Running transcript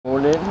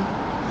morning.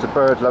 It's a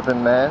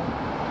bird-loving man.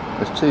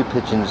 There's two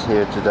pigeons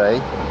here today.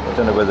 I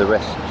don't know where the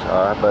rest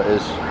are, but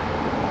there's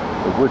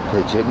a wood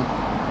pigeon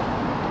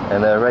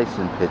and a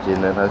racing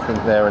pigeon, and I think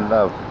they're in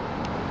love.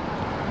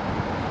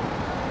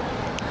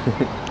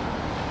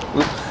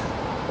 Oops.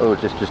 Oh,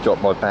 just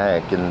dropped my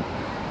bag, and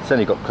it's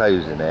only got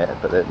clothes in it,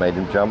 but it made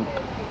him jump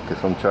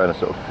because I'm trying to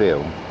sort of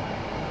film.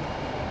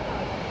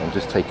 I'm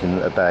just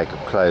taking a bag of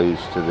clothes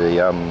to the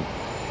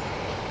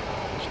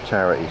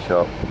charity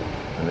shop,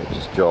 and it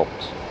just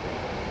dropped.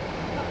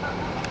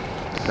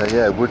 So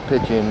yeah, wood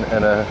pigeon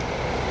and a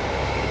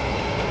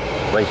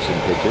racing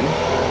pigeon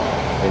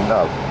in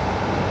love.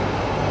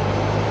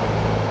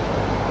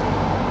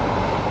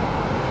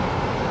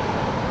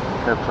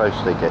 Look how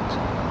close they get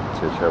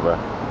to each other.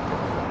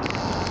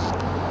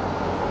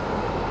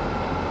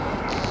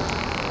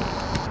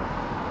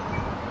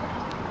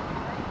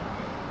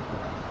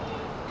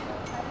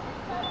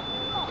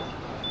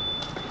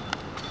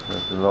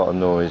 There's a lot of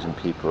noise and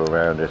people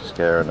around are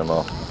scaring them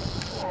off.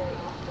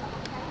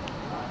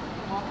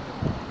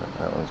 But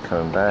that one's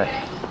coming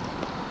back.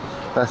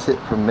 That's it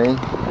from me.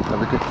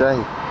 Have a good day.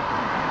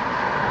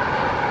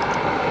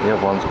 The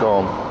other one's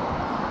gone.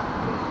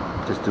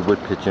 Just a wood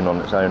pigeon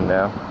on its own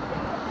now.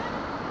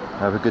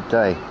 Have a good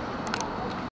day.